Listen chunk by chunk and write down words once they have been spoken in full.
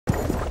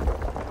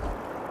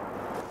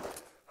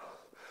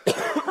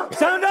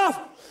Sound off!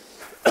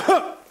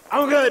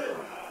 I'm good.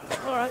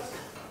 All right.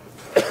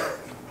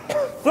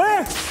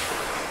 Flare!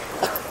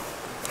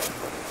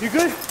 You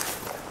good?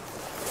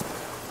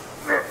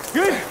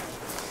 Good?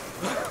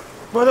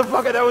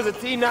 Motherfucker, that was a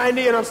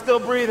T90 and I'm still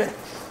breathing.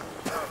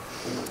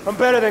 I'm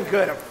better than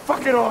good. I'm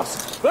fucking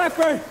awesome.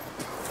 Blackburn!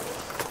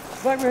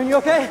 Blackburn, you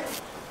okay?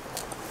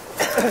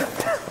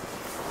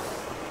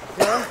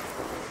 Yeah?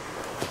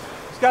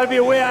 There's gotta be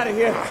a way out of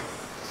here.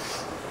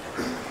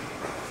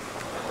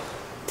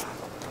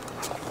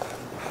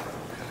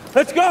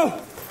 Let's go!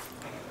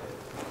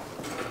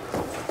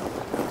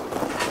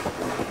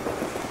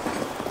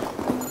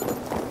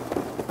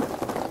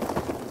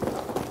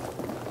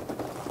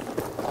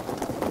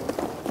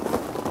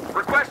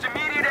 Request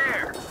immediate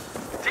air.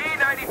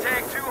 T-90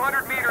 tank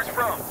 200 meters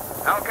from.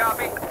 How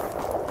copy?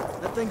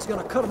 That thing's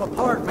gonna cut them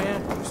apart,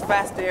 man. Use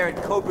fast air and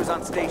Cobra's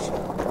on station.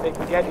 They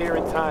can get here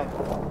in time.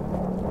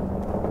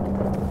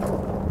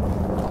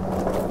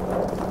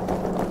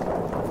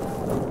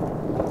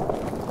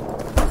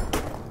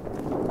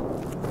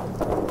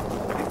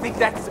 I think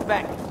that's the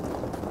bank.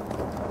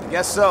 I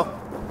guess so.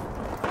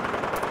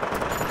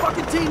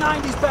 Fucking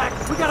T-90's back.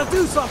 We gotta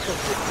do something.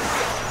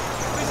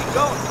 Where's he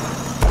going?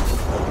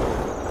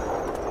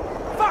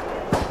 Fuck!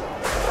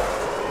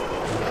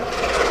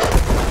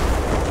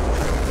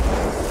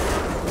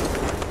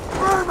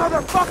 Burn,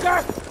 motherfucker!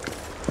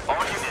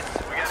 All units,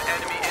 we got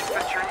enemy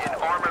infantry and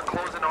armor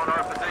closing on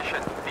our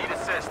position. Need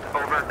assist,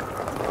 over.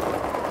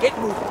 Get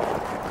moving.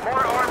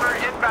 More armor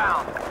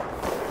inbound.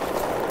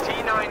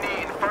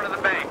 T-90 in front of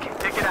the bank.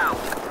 Take it out.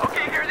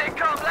 Okay, here they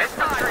come. Left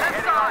side,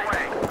 left side.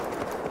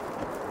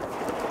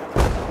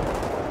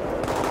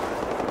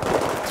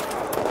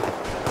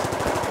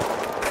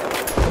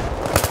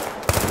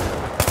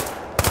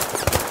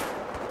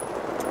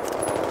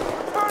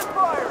 Burn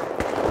fire!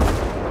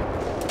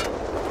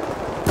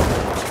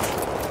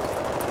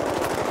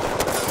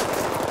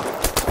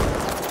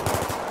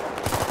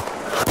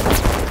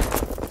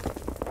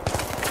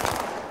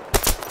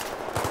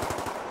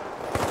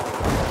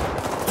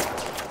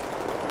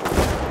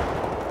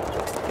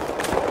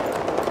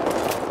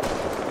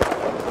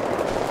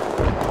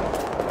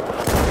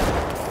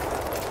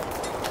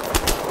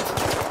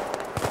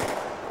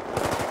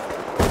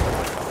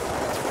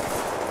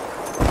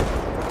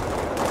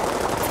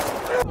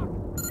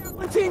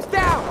 Team's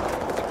down!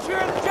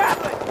 Secure the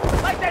javelin!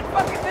 Light that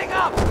fucking thing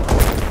up!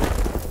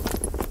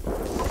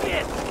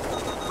 Shit!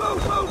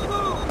 Move, move,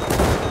 move!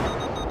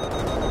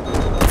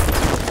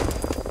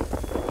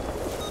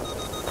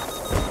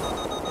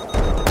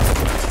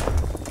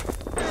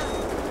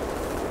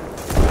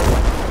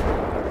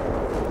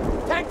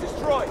 Tank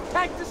destroyed!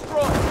 Tank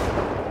destroyed!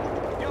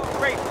 You're doing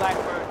great,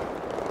 Blackbird.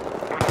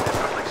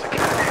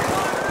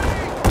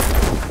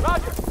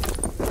 Roger!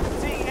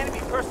 Seeing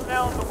enemy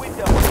personnel in the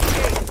window.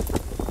 Engage.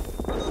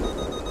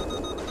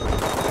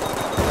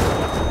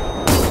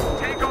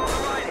 Tank on the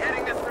right,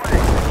 heading this way.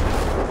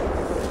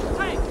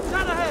 Tank,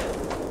 down ahead!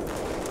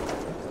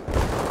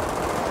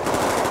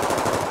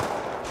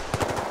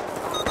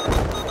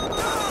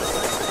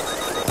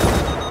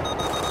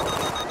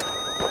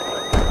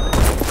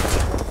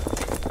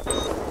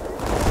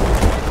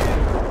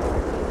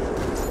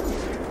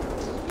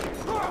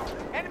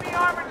 Enemy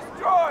armor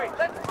destroyed.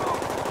 Let's move.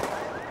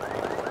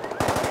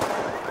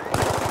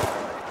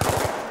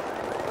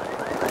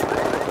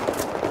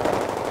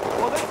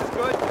 Well, this is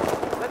good.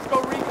 Let's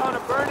go recon a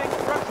burning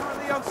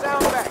structurally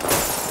unsound bank.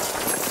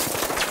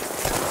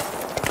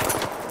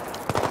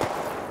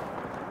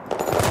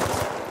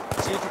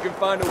 See if you can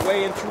find a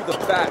way in through the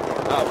back.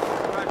 Out.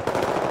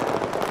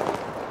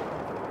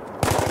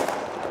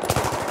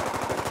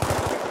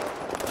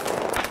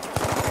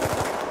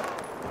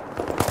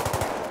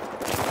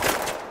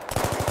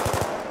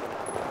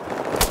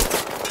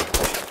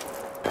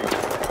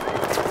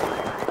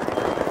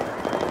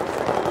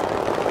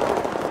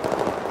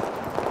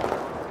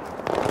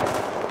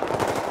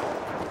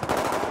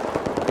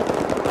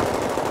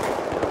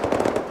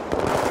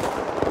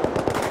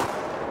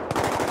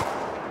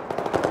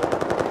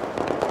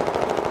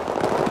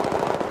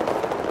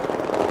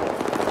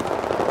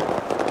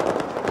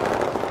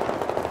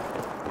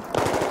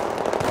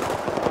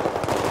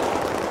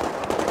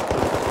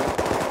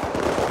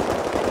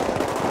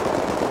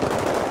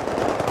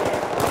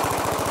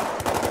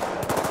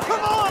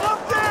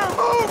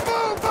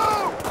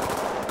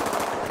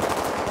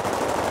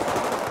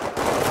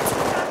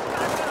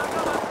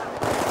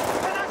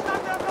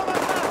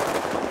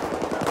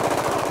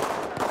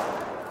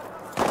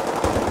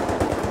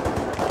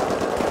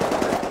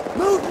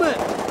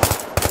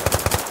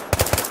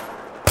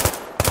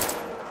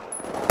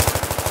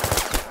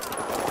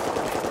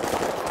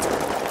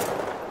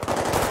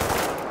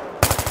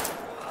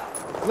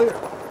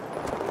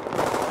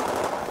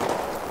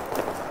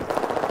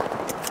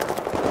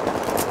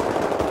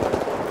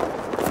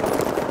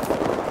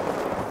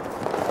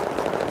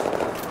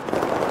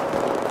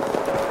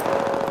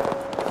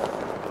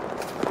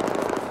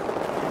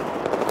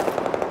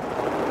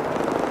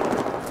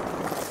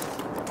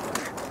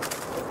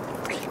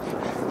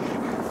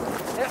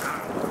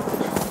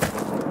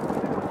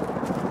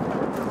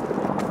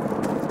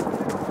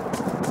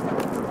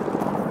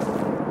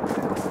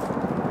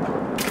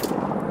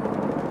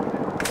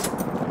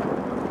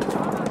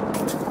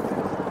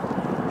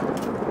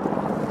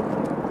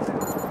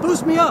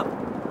 Close me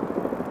up!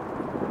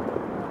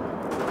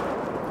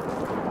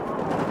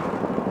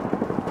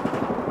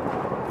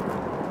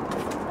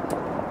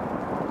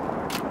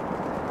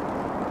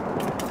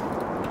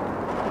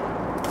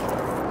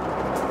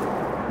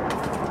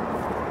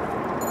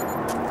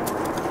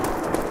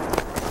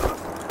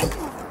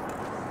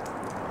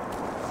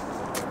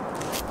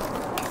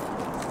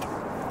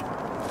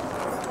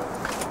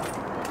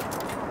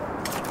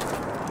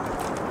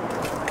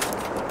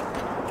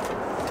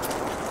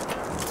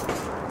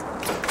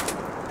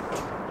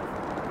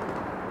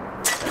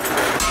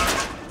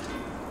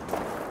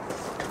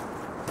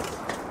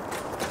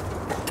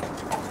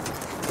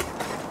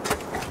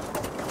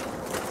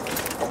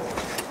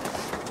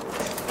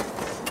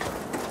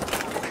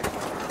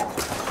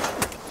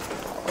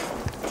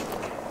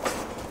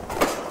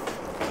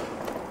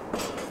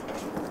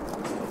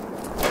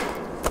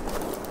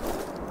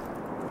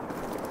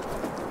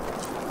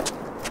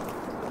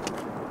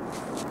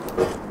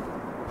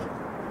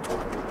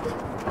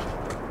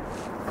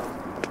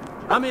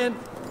 I'm in.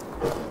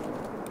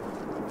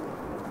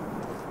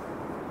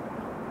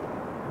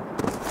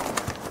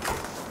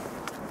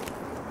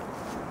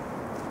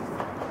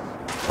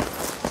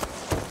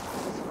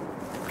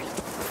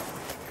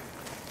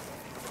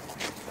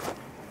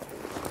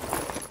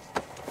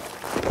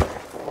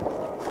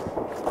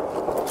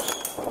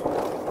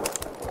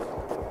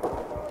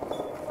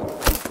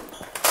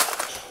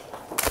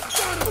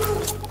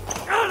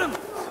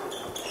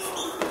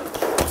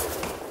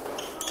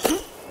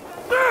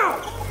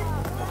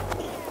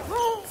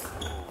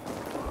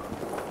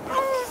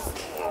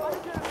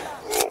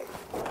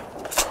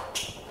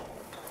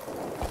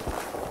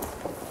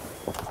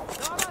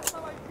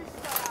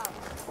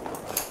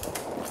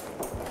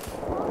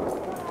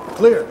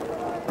 Clear.